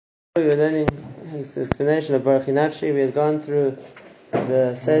We were learning his explanation of Barchu Nafshi. We had gone through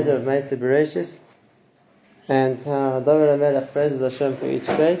the Seder of Ma'aseh Bereshis and how David HaMelech praises Hashem for each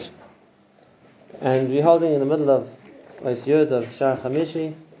stage. And we're holding in the middle of Ois Yud of Shar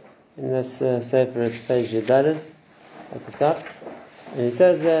Chamishi in this Sefer at page Yudalet at the top. And he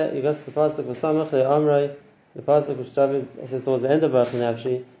says there, he goes to the Pasuk V'samach le'amrei, the Pasuk which David says towards the end of Barchu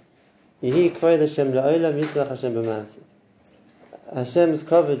Nafshi, Yehi kvod Hashem la'olam yismach Hashem b'ma'aseh. Hashem's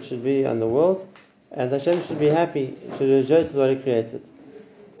coverage should be on the world, and Hashem should be happy, should rejoice with what He created.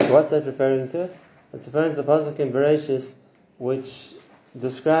 What's that referring to? It's referring to the pasuk in Bereshis, which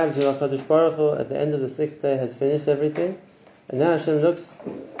describes how HaKadosh Baruch Hu at the end of the sixth day has finished everything, and now Hashem looks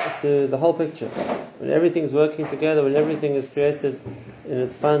to the whole picture, when everything's working together, when everything is created in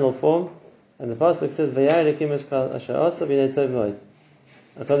its final form, and the pasuk says, "Vayayir Elokim es kol asher asa b'nei tov moed."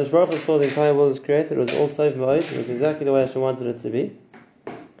 HaKadosh Baruch Hu saw the entire world was created, it was all Tov Moed, it was exactly the way Hashem wanted it to be.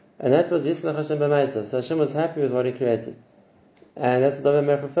 And that was Yismach Hashem b'ma'asav. So Hashem was happy with what He created. And that's what David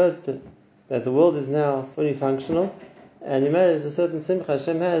HaMelech refers to, that the world is now fully functional, and there's a certain simcha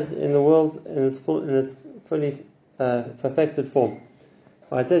Hashem has in the world in its fully perfected form.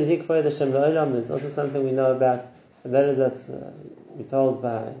 When it says Yehi kvod Hashem la'olam, is also something we know about, and that is that we're told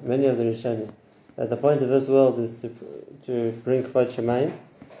by many of the Rishonim, that the point of this world is to bring Kvod Shemayim.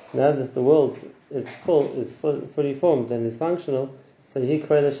 So now that the world is fully formed and is functional, so Yehi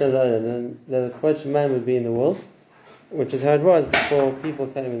kvod Hashem la'olam, and the Kvod Shemayim would be in the world, which is how it was before people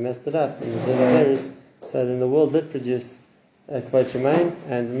came and messed it up and did errors. So then the world did produce Kvod Shemayim,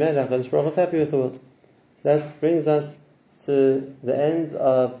 and Melech HaKadosh Baruch Hu was happy with the world. So that brings us to the end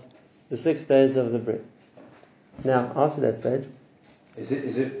of the 6 days of the Brit. Now, after that stage, is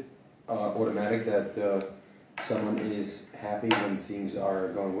it automatic that someone is happy when things are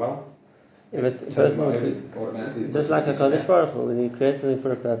going well? Yeah, but personally, just like HaKadosh Baruch Hu, when He creates something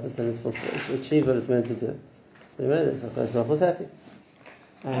for a purpose and it's achieved what it's meant to do. So HaKadosh Baruch Hu is happy.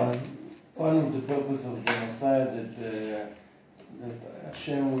 One of the purpose of the Messiah that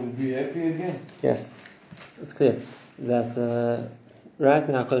Hashem will be happy again? Yes, it's clear that right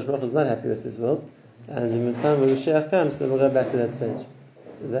now HaKadosh Baruch Hu is not happy with this world, and in the time when Mashiach comes, then we'll go back to that stage.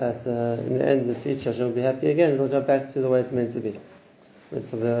 That in the end of the future Hashem will be happy again, it'll go back to the way it's meant to be. But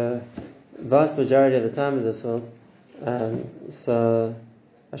for the vast majority of the time of this world, so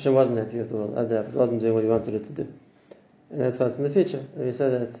Hashem wasn't happy with the world, it wasn't doing what He wanted it to do. And that's why it's in the future. And we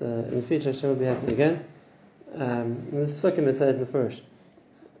said that in the future Hashem will be happy again. And this psukim it said first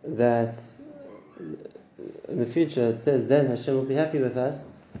that in the future it says then Hashem will be happy with us.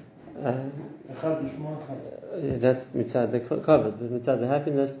 That's mitzad the covered, but mitzad the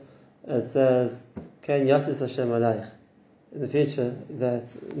happiness it says Ken Yasis Hashem Aleich. In the future,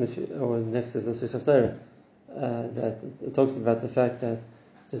 or next is the Six of Torah, that it talks about the fact that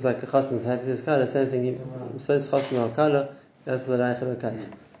just like a chassan is happy with his kala, same thing says chassan al kala, that's the Aleich al kala.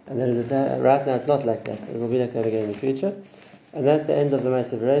 And then right now it's not like that. It will be like that again in the future. And that's the end of the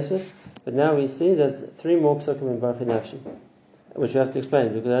Ma'aseh Bereshis. But now we see there's 3 more psukim in Barchu Nafshi, which we have to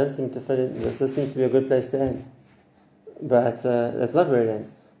explain, because I don't seem to fit in. This seems to be a good place to end. But that's not where it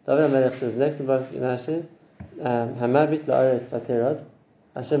ends. David HaMelech says next in Barchu Nafshi, Hamabit la'aretz v'terad,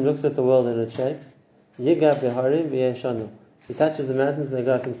 Hashem looks at the world and it shakes. Yiga b'harim v'yeshanu, He touches the mountains and they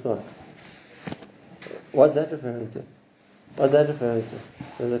go up in smoke. What's that referring to? So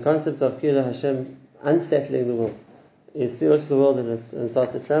the concept of Kila Hashem unsettling the world. He looks at the world and it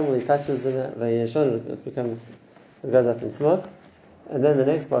starts to tremble, He touches the mountain, it goes up in smoke. And then the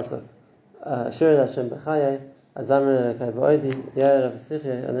next pasuk, Shir Hashem b'chayei, Azamar Elokai b'oidi, Ya'er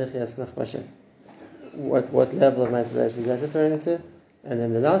v'slichei, Anechi Yasmach b'Hashem. What level of Ma'aseh is that referring to? And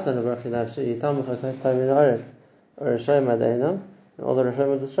then the last one of Barchu Nafshi, Yitam Chakot Tamin Haaretz, or Rishayim Adeinam, and all the Rishayim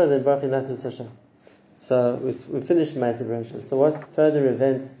will destroy, then Barchu Nafshi Hashem. So we've finished Ma'aseh Bereshis. So what further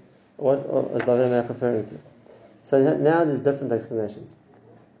events, what is David HaMelech referring to? So now there's different explanations.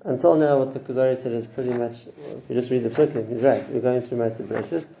 Until now, what the Kuzari said is pretty much, if you just read the psukim, he's right. We're going through Ma'aseh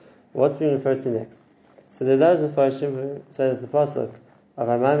Bereshis. What's being referred to next? So there are those Mepharshim who say that the pasuk of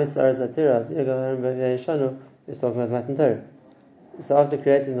Hamamitz La'aretz Atira, Diyaga Yeshanu, is talking about Matan Torah. So after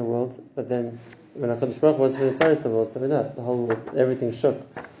creating the world, but then when HaKadosh Baruch Hu wants to return the world, so we know the whole world, everything shook.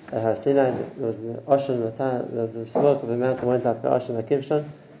 At Har Sinai, there was the Ocean, the smoke of the mountain went up, the Ocean, the Kivshan.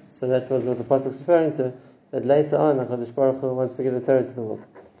 So that was what the pasuk is referring to. That later on, HaKadosh Baruch Hu wants to give the Torah to the world.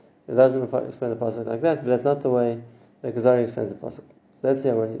 It doesn't explain the pasuk like that, but that's not the way the Kuzari explains the pasuk. So let's see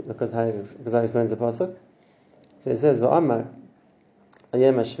how the Kuzari explains the pasuk. So he says, "Va'amar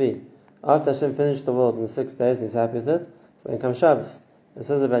ayem hashvi." After Hashem finished the world in the 6 days, and He's happy with it. So then comes Shabbos. It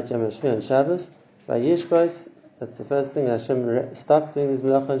says about Yom Hashvi on Shabbos, "Vayishbos That's the first thing. Hashem stopped doing this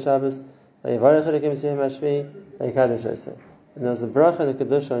melacha on Shabbos. And there was a bracha and a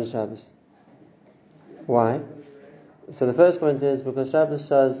kedusha on Shabbos. Why? So the first point is because Shabbos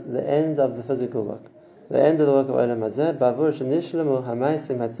shows the end of the physical work, the end of the work of Olam Hazeh. Bavur shenishlemu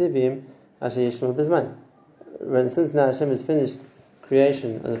hamaysim hatzivim asher yishmu bizman. Since now Hashem has finished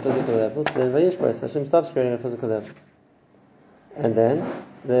creation on a physical level, so then Vayishbos, Hashem stops creating on a physical level. And then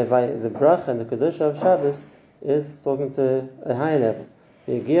the bracha and the kedusha of Shabbos is talking to a higher level.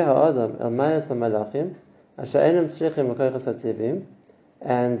 And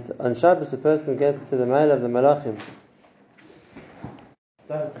on Shabbos, a person gets to the mile of the malachim.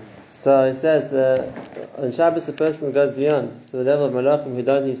 So he says on Shabbos, a person goes beyond to the level of malachim who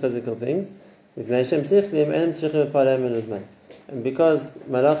don't need physical things. And because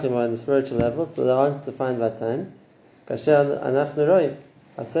malachim are on the spiritual level, so they aren't defined by time.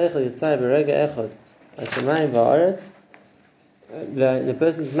 The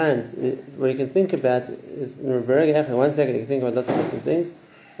person's mind, what you can think about is in 1 second you can think about lots of different things.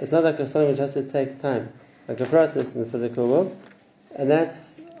 It's not like something which has to take time, like a process in the physical world, and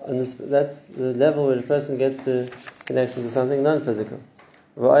that's the level where the person gets to connection to something non-physical.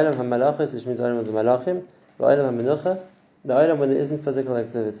 V'olam hamalachis, which means olam of the malachim, v'olam hamenucha, the olam when there isn't physical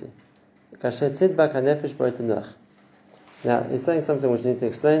activity. Kasher tidbak hanefesh b'oitanach. Now he's saying something which we need to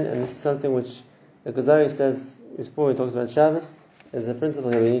explain, and this is something which the Kuzari says before he talks about Shabbos. There's a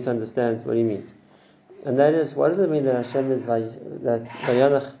principle here we need to understand what he means, and that is, what does it mean that Hashem is that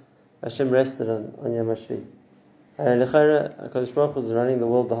Vayanach Hashem rested on Yom HaShvi? L'chayra, HaKadosh Baruch Hu was running the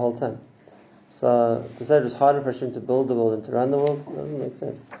world the whole time. So to say it was harder for Hashem to build the world than to run the world doesn't make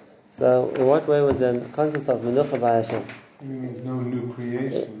sense. So in what way was then the concept of menucha by Hashem? It means no new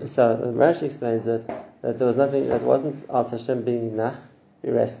creation. So Rashi explains it that there was nothing that wasn't as Hashem being nach,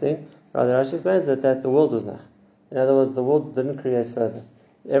 be resting. Rather, Rashi explains it that the world was nach. In other words, the world didn't create further.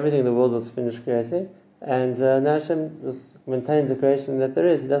 Everything in the world was finished creating, and now Hashem just maintains the creation that there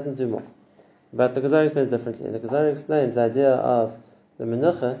is. He doesn't do more. But the Kuzari explains differently. The Kuzari explains the idea of the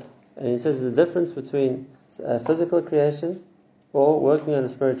menucha, and he says there's a difference between physical creation or working on a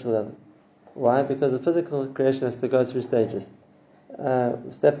spiritual level. Why? Because the physical creation has to go through stages,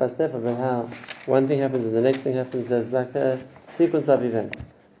 step by step, about how one thing happens and the next thing happens. There's like a sequence of events.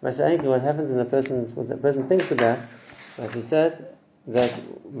 What happens when what the person thinks about, like he said, that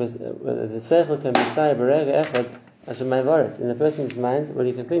the seichel can be tzai b'rega echad asher ma'avaretz. In a person's mind, what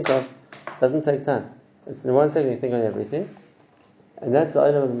he can think of doesn't take time. It's in 1 second you think on everything, and that's the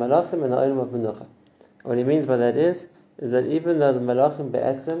olam of the malachim and the olam of menucha. What he means by that is that even though the malachim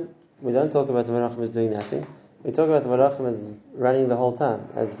be'etzem, we don't talk about the malachim as doing nothing. We talk about the malachim as running the whole time,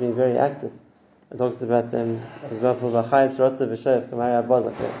 as being very active. It talks about them, for example, v'chayis rotza v'shev kamari abaz,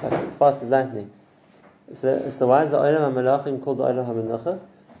 like as fast as lightning. So why is the olam ha-malachim called the olam ha-menucha?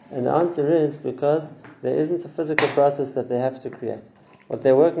 And the answer is because there isn't a physical process that they have to create. What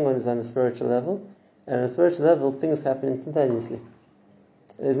they're working on is on a spiritual level, and on a spiritual level, things happen instantaneously.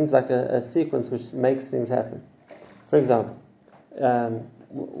 It isn't like a sequence which makes things happen. For example,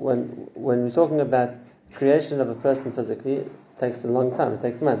 when we're talking about creation of a person physically, it takes a long time. It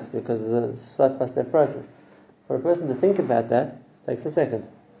takes months because it's a step-by-step process. For a person to think about that, it takes a second.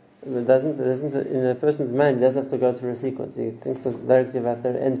 It doesn't in a person's mind. It doesn't have to go through a sequence. He thinks directly about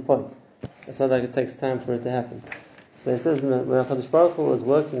their end point. It's not like it takes time for it to happen. So he says when HaKadosh Baruch Hu was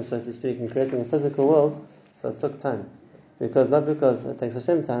working, so to speak, in creating a physical world, so it took time. Not because it takes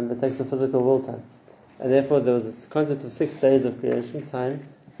Hashem time, but it takes the physical world time. And therefore there was this concept of 6 days of creation time,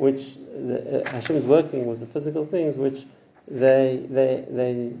 which Hashem is working with the physical things, which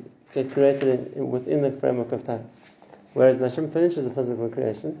they get created within the framework of time. Whereas when Hashem finishes the physical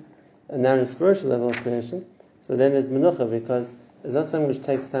creation, and now in a spiritual level of creation, so then there's menucha, because there's not something which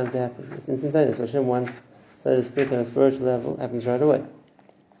takes time to happen. It's instantaneous. So Hashem wants, so to speak, on a spiritual level, happens right away.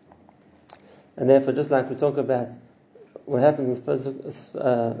 And therefore, just like we talk about what happens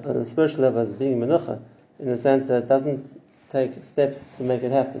on a spiritual level as being menucha, in the sense that it doesn't take steps to make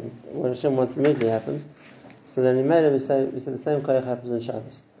it happen. What Hashem wants immediately happens. So then we say the same koyach happens in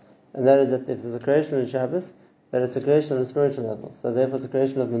Shabbos. And that is that if there's a creation in Shabbos, that it's a creation on a spiritual level. So therefore it's a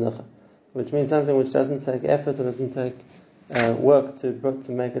creation of menucha, which means something which doesn't take effort or doesn't take work to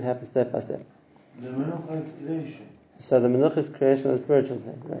make it happen step by step. The menucha is creation. So the menucha is creation of a spiritual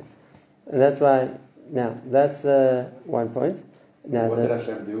thing, right? And that's why, now, that's the one point. Now, what did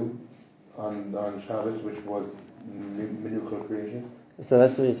Hashem do on Shabbos, which was menucha creation? So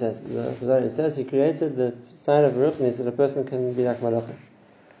that's what he says. It says he created the sign of ruchnis so the person can be like malachim.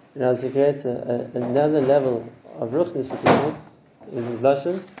 Now, he creates another level of ruchnis for people in his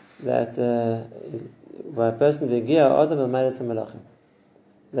lashon that by a person that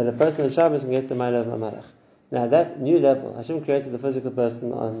a person on Shabbos can get to Ma'ila of Malach. Now that new level, Hashem created the physical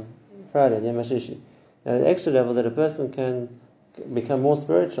person on Friday, Yom HaShishi. Now the extra level that a person can become more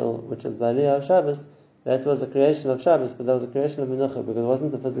spiritual, which is the Aliyah of Shabbos, that was a creation of Shabbos, but that was a creation of Menucha, because it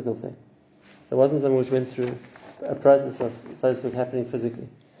wasn't a physical thing. So it wasn't something which went through a process of, so to speak, happening physically.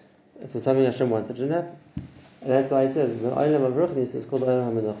 It was something Hashem wanted and happened. And that's why he says, the Olam of Ruchnis is called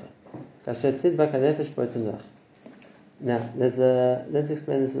Olam HaMenucha. Kasher tidbak hanefesh bo'tenuach. Now, let's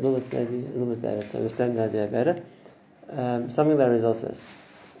explain this a little bit better, to understand the idea better. Something that Arizal says.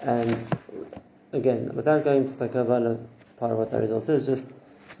 And again, without going into the Kabbalah part of what the Arizal says, just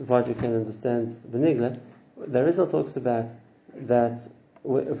the part you can understand Benigla, the Arizal talks about that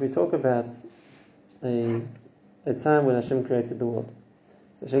if we talk about a time when Hashem created the world.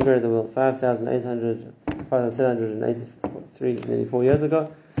 So Hashem created the world 5,783, nearly 4 years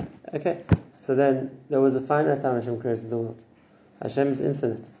ago. Okay, so then there was a finite time Hashem created the world. Hashem is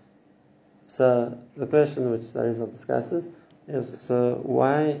infinite. So the question which the Arizal discusses is, so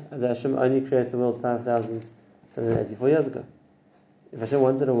why did Hashem only create the world 5,784 years ago? If Hashem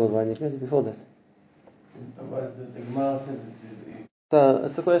wanted a world, why didn't He create it before that? So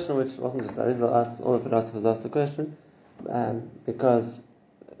it's a question which wasn't just Arizal asked, all the philosophers asked the question, because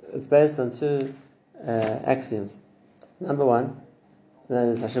it's based on two axioms. Number one, that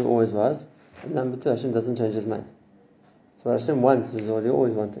is Hashem always was, and number two, Hashem doesn't change His mind. So what Hashem wants is what He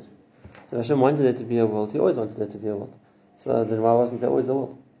always wanted. So Hashem wanted there to be a world, He always wanted there to be a world. So then why wasn't there always a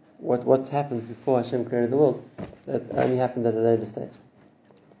world? What happened before Hashem created the world that only happened at a later stage?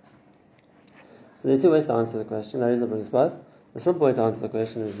 So there are two ways to answer the question. There is a brings both. The simple way to answer the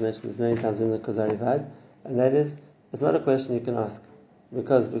question is mentioned this many times in the Kuzari Vad, and that is, it's not a question you can ask,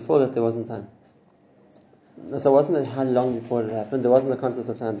 because before that there wasn't time. So it wasn't how long before it happened, there wasn't a concept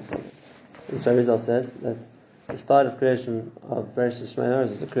of time before that. Which Arizal says that the start of creation of Bereshit Shemay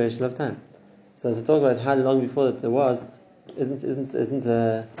is the creation of time. So to talk about how long before that there was isn't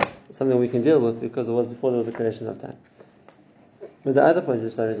something we can deal with, because it was before there was a creation of time. But the other point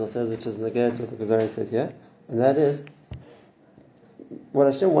which Arizal says, which is negated to what the Kuzari said here, and that is what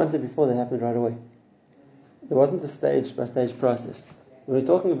Hashem wanted before that happened right away. There wasn't a stage by stage process. When we're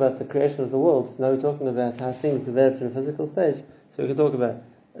talking about the creation of the world, now we're talking about how things developed in a physical stage. So we can talk about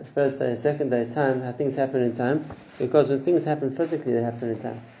first day, second day, time, how things happen in time, because when things happen physically, they happen in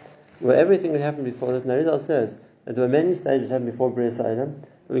time. Where everything that happened before that, Narizal says that there were many stages that happened before Bria Sa'ilam,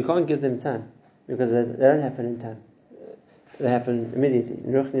 but we can't give them time, because they don't happen in time. They happen immediately.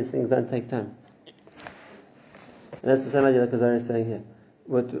 In Ruch, these things don't take time. And that's the same idea that Kuzari is saying here.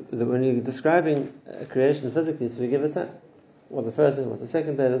 When you're describing creation physically, so we give it time. Well, the first day, what's the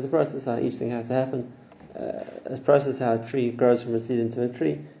second day? There's a process how each thing has to happen. A process how a tree grows from a seed into a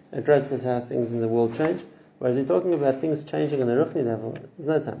tree. A process how things in the world change. Whereas you're talking about things changing on the Ruchni level, there's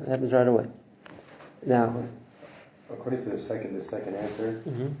no time. It happens right away. Now, according to the second answer,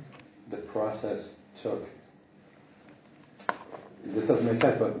 the process took, this doesn't make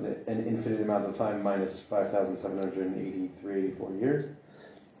sense, but an infinite amount of time minus 5,784 years?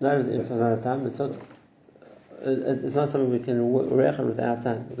 Not an infinite amount of time. It's not something we can reckon without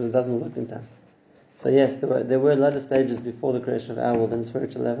time, because it doesn't work in time. So yes, there were a lot of stages before the creation of our world on a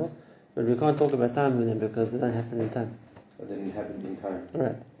spiritual level, but we can't talk about time with them because they don't happen in time. But they didn't happen in time.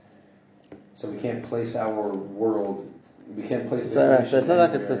 Right. So we can't place our world, we can't place so it's not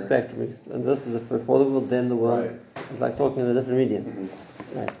like it's a spectrum, and this is before the world, then the world. Right. It's like talking in a different medium.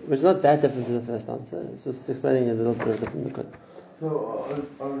 Mm-hmm. Right. Which is not that different to the first answer. It's just explaining it a little bit different. So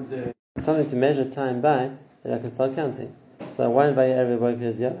something to measure time by, that I can start counting. So one by Erev Boker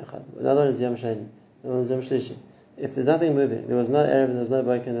is Yom Echad, another one is Yom Sheni, another one is Yom Shlishi. If there's nothing moving, there was no Erev, there's no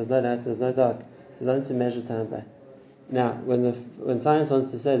Boker, there's no night, there's no dark. So nothing to measure time by. Now, when science wants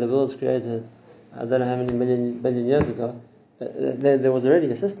to say the world was created, I don't know how many billion years ago, there was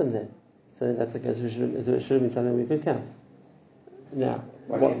already a system then. So that's the case. It should have been something we could count. Now,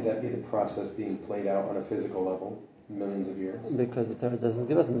 why can't that be the process being played out on a physical level, millions of years? Because the Torah doesn't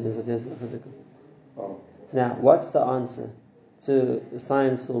give us millions of years of physical. Oh. Now, what's the answer to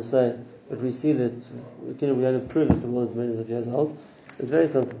science will say, but we see that we only prove that the world is millions of years old? It's very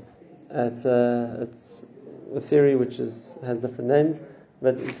simple. It's a theory which has different names,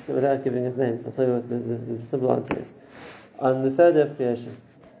 but it's without giving it names. I'll tell you what the simple answer is. On the third day of creation,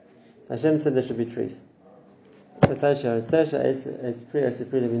 Hashem said there should be trees. They're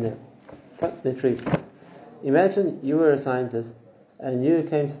trees. Imagine you were a scientist and you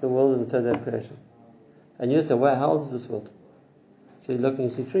came to the world on the third day of creation. And you say, wow, how old is this world? So you look and you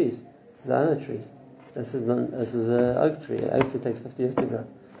see trees. These are other trees. This is an oak tree. An oak tree takes 50 years to grow.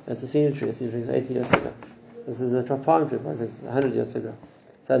 That's a cedar tree. A cedar tree is 80 years ago. This is a palm tree, like it's 100 years ago.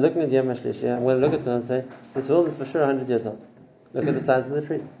 So looking at Yom HaShlishi, I'm going to look at it and say, this world is for sure 100 years old. Look at the size of the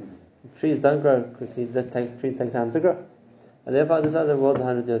trees. Trees don't grow quickly. Trees take time to grow. And therefore, this other world's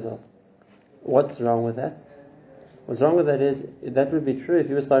 100 years old. What's wrong with that? What's wrong with that is, that would be true if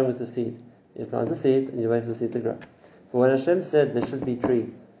you were starting with a seed. You plant a seed and you wait for the seed to grow. But when Hashem said there should be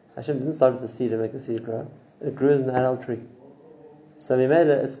trees, Hashem didn't start with a seed and make the seed grow. It grew as an adult tree. So we made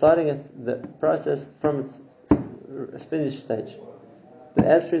it's starting at the process from its finished stage.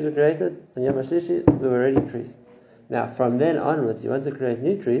 As trees were created, on Yom HaShlishi, there were already trees. Now, from then onwards, you want to create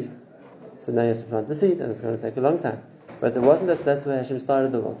new trees, so now you have to plant the seed, and it's going to take a long time. But it wasn't that's where Hashem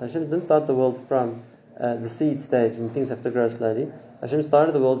started the world. Hashem didn't start the world from the seed stage, and things have to grow slowly. Hashem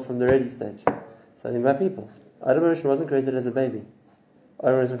started the world from the ready stage. So think about people. Adam wasn't created as a baby.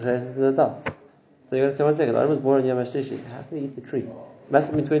 Adam was created as an adult. So you're going to say, one second, Adam was born on Yom HaShlishi. How can he eat the tree? It must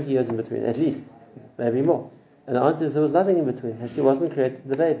have been 20 years in between, at least. Maybe more. And the answer is there was nothing in between. Hashem wasn't created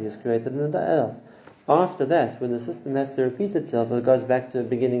the baby, he was created an adult. After that, when the system has to repeat itself, it goes back to a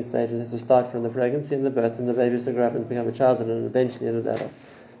beginning stage. It has to start from the pregnancy and the birth, and the baby has to grow up and become a child and then eventually an adult.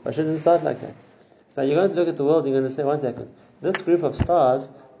 But it shouldn't start like that. So you're going to look at the world and you're going to say, one second, this group of stars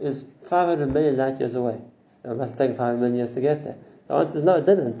is 500 million light years away. It must have taken 500 million years to get there. The answer is no, it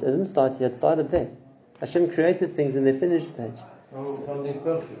didn't. It didn't start here, it started there. Hashem created things in their finished stage. Something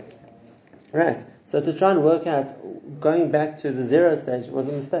perfect. Right. So to try and work out going back to the zero stage was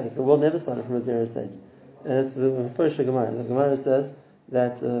a mistake. The world never started from a zero stage. And it's the first Gemara. The Gemara says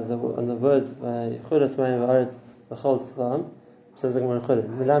that on the word Chudat Mayim V'Aretz V'Chol Tzvam, says the Gemara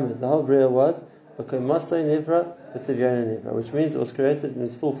Chudat. The whole Bria was Masay Nivra V'Tzivyona Nivra, which means it was created in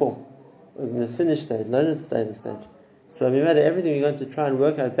its full form. It was in its finished stage, not in its starting stage. So no matter everything you're going to try and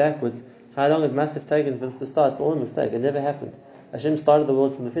work out backwards, how long it must have taken for this to start, it's all a mistake. It never happened. Hashem started the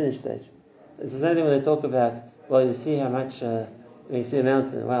world from the finished stage. It's the same thing when they talk about, well, you see how much, you see a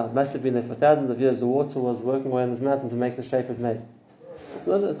mountain, wow, it must have been there for thousands of years. The water was working away on this mountain to make the shape it made. It's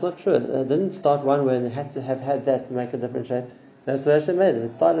not true. It didn't start one way and it had to have had that to make a different shape. That's where Hashem made it.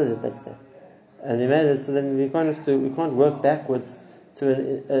 It started at that step. And He made it so then we can't work backwards to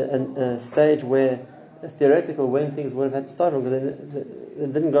a stage where theoretical when things would have had to start from, because they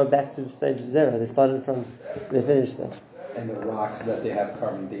didn't go back to stage zero. They started from the finished stage. And the rocks that they have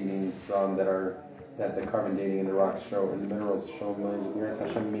carbon dating from that the carbon dating in the rocks show and the minerals show millions of years.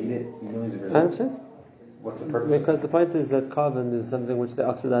 Hashem made it millions of years. 100%. What's the purpose? Because the point is that carbon is something which they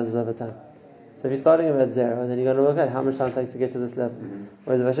oxidizes over time. So if you're starting at zero, then you're going to work out how much time it takes to get to this level. Mm-hmm.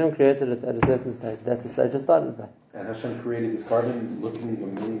 Whereas if Hashem created it at a certain stage, that's the stage it started by. And Hashem created this carbon looking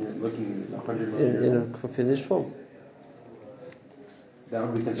 100 million in a finished form. That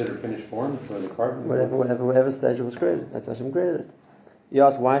would be considered finished form for the carbon? Whatever stage it was created. That's Hashem created it. You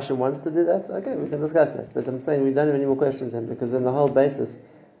ask why Hashem wants to do that? Okay, we can discuss that. But I'm saying we don't have any more questions then, because then the whole basis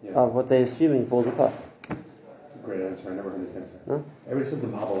of what they're assuming falls apart. Great answer. I never heard this answer. Huh? Everybody says the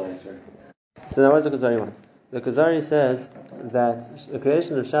Bible answer. So now what does the Kuzari want? The Kuzari says that the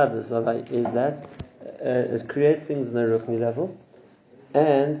creation of Shabbos is that it creates things on the Ruchni level,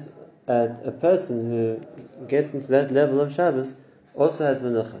 and a person who gets into that level of Shabbos also has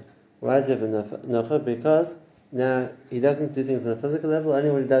Menucha. Why does he have Menucha? Because now he doesn't do things on a physical level, only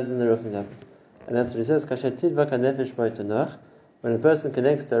what he does on the Ruchni level. And that's what he says, when a person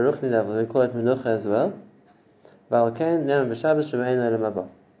connects to a Ruchni level, we call it Menucha as well.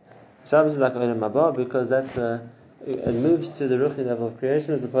 Shabbos is like Olam Haba because it moves to the Ruchni level of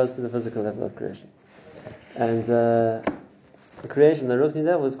creation as opposed to the physical level of creation. And the creation, the Ruchni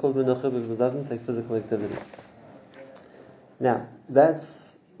level, is called Menucha because it doesn't take physical activity. Now,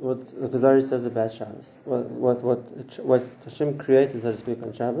 that's what the Kuzari says about Shabbos. What Hashem created, so to speak,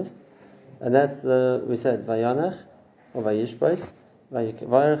 on Shabbos. And that's, we said, Vayanach, or Vayishbais,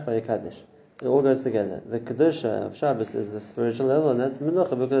 Vayarech, Vayikadesh. It all goes together. The Kedusha of Shabbos is the spiritual level, and that's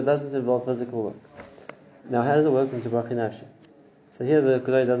Menucha because it doesn't involve physical work. Now, how does it work into Barchu Nafshi? So here the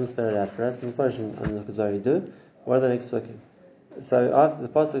Kuzari doesn't spell it out for us, and the Farshim and the Kuzari do. What are the next psukim? So after the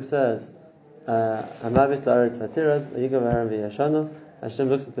pasuk says, Hamavit la'aretz v'tirad, v'yigav ha'aram v'yashanu, Hashem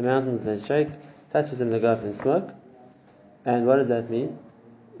looks at the mountains, they shake, touches them, they go up in smoke. And what does that mean?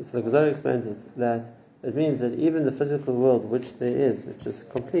 So the Kuzari explains it, that it means that even the physical world which there is, which is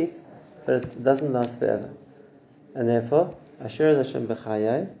complete, but it doesn't last forever. And therefore, Asher Hashem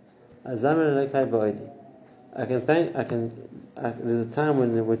b'chayai, Azamer Elokai ba'odi. There's a time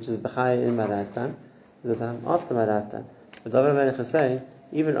which is b'chayai in my lifetime, there's a time after my lifetime. But David Melech is saying,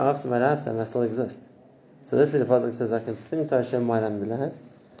 even after my lifetime, I still exist. So literally the pasuk says, I can sing to Hashem while I'm alive,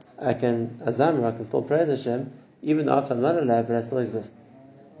 I can still praise Hashem, even after I'm not alive, but I still exist.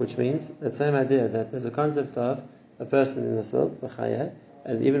 which means that same idea that there's a concept of a person in this world,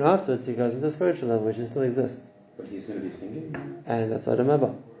 and even afterwards he goes into a spiritual level which still exists. But he's going to be singing? And that's Adam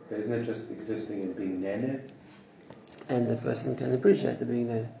Haba. Isn't it just existing and being nene? And the person can appreciate the being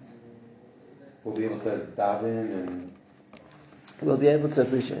nene. We'll be able to daven and... We'll be able to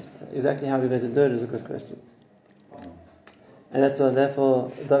appreciate it. So exactly how we're going to do it is a good question. And that's why,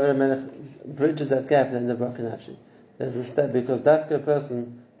 therefore, David Melech bridges that gap in the Barchu Nafshi. There's a step, because Dafka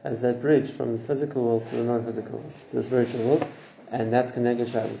person has that bridge from the physical world to the non-physical world, to the spiritual world, and that's Keneged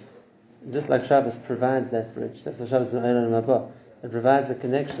Shabbos. Just like Shabbos provides that bridge, that's what Shabbos ben Eilan Mabah. It provides a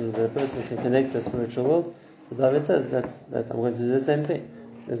connection that a person can connect to a spiritual world. So David says that I'm going to do the same thing.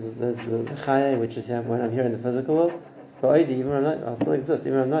 There's the Chaya, which is here when I'm here in the physical world, but even when I'm not, I'll still exist,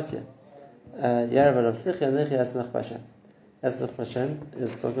 even when I'm not here. Esrach Hashem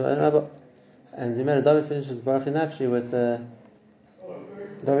is talking about Rabba. And David finishes Barchu Nafshi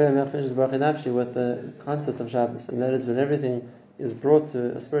with the concept of Shabbos, and that is when everything is brought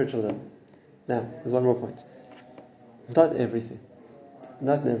to a spiritual level. Now, there's one more point. Not everything.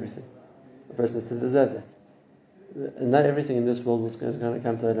 A person has to deserve that. Not everything in this world is going to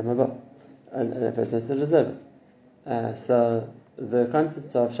come to Olam Haba, and a person has to deserve it. So the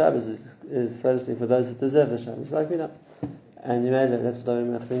concept of Shabbos is, so to speak, for those who deserve the Shabbos, like we know. And that's what David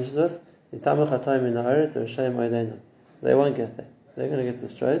Melech finishes with. They won't get there. They're going to get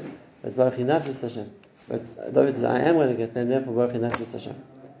destroyed. But Barchu Nafshi Hashem. But David says, I am going to get there, and therefore Barchu Nafshi Hashem.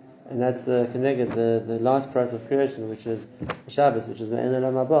 And that's connected the last process of creation, which is Shabbos, which is Me'en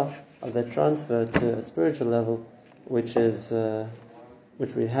Olam Haba, of that transfer to a spiritual level, which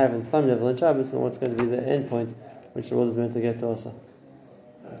we have in some level in Shabbos, and what's going to be the end point, which the world is meant to get to also.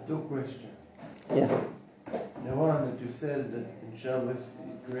 I have two questions. Yeah. The one that you said that in Shabbos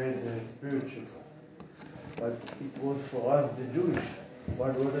you create the spiritual, but it was for us the Jewish.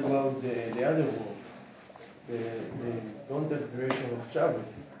 But what about the other world? They don't have creation of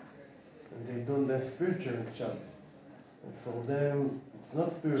Shabbos, and they don't have spiritual in Shabbos. And for them, it's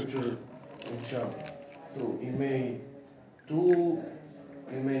not spiritual in Shabbos. So he made two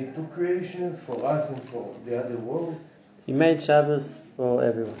creations for us and for the other world. He made Shabbos for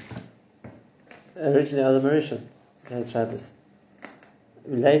everyone. Originally, Adam Rishon had Shabbos.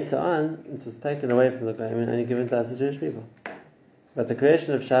 Later on, it was taken away from the Goyim and only given to us as Jewish people. But the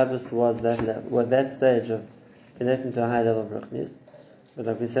creation of Shabbos was that level, that stage of connecting to a high level of Ruchnius. But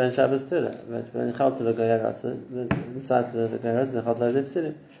like we said in Shabbos too, but when Chalta the Goyim, the sides of the Goyim, and Chalta the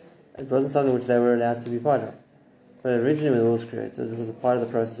Psilim, it wasn't something which they were allowed to be part of. But originally, when the world was created, it was a part of the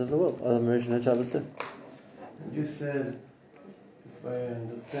process of the world. Adam Rishon had Shabbos too. You said, if I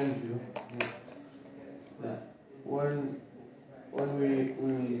understand you, that when we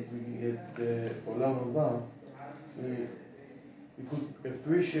get the Olam Haba, we could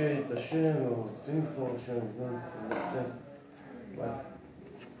appreciate Hashem or think for Hashem, we don't understand. But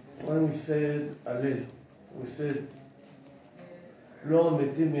when we said Allel, we said לא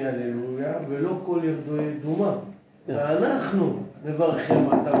המתים מהללויה ולא כל ירדו דומה. ואנחנו נברכים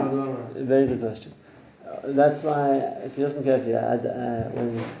אתה בדומה. Very good question. That's why, if you listen carefully,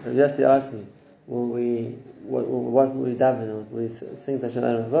 when Yossi asked me, what will we daven, will we sing to Hashem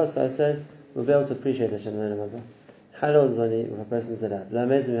Olam Haba? So I said, we'll be able to appreciate Hashem Olam Haba. Halal Zoni, if a person is allowed.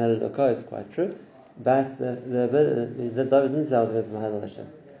 L'amezim Halal Oka is quite true, but the David didn't say I was going to Halal Hashem.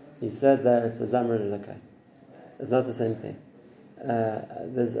 He said that it's a Zamar L'Okai. It's not the same thing. We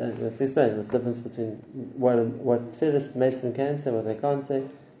have to explain what's the difference between what Tfilis Mason can say, what they can't say.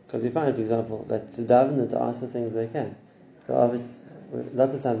 Because you find, for example, that to daven and to ask for things they can. So obviously,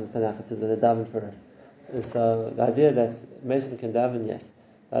 lots of times in Tanakh it says that they daven for us. And so the idea that Mason can daven, yes.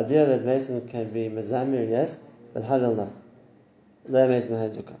 The idea that Mason can be Mazamir, yes, but Halal no. La Mason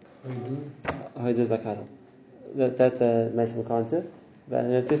Hajuka. How he does like Halal. That Mason can't do. But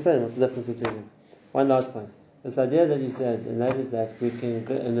you have to explain what's the difference between them. One last point. This idea that you said, and that is that we can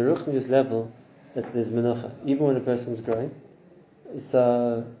go in the Ruchnius level, that there's Menucha, even when a person is growing.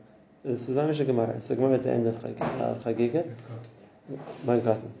 So, this is Mamish Gemara. It's a Gemara at the end of Chagiga. Moed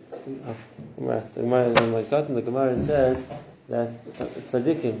Katan. The Gemara says that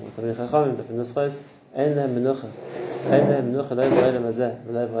Tzadikim, Tamei Chachamim, the Nuschos, Ein Lehem Menucha. Ein Lehem Menucha, Lo B'Olam Hazeh,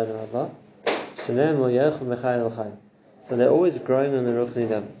 Lo B'Olam Haba. Shneim Lo Yelchu Mechayil L'Chayil. So they're always growing on the Ruchni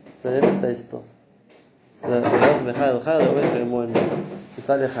level. So they never stay still. So they're always going more and more.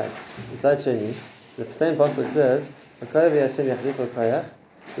 B'tzad Echad. B'tzad Sheni, the same pasuk says, they're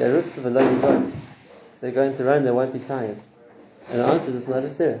going to run, they won't be tired. And the answer is not a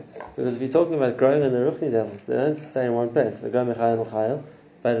stereo. Because if you're talking about growing in the Ruchni levels, they don't stay in one place. They go Mechail L'Chayil,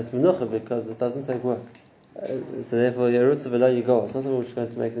 but it's Menucha because it doesn't take work. So therefore, Yerutza v'lo Yigo. It's not something which is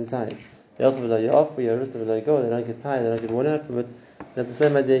going to make them tired. Yelcha v'lo Yof, Yerutza v'lo Yigo. They don't get tired. They don't get worn out from it. That's the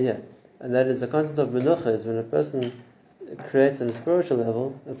same idea here, and that is the concept of menucha. Is when a person creates on a spiritual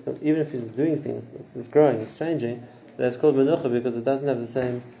level, even if he's doing things, it's growing, it's changing. That's called menucha because it doesn't have the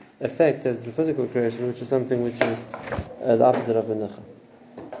same effect as the physical creation, which is something which is the opposite of menucha.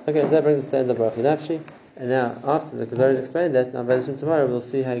 Okay, so that brings us to the end of Barchu Nafshi. And now, after the Kuzari has explained that, now by this time tomorrow we'll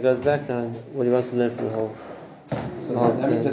see how he goes back now and what he wants to learn from the whole. So that means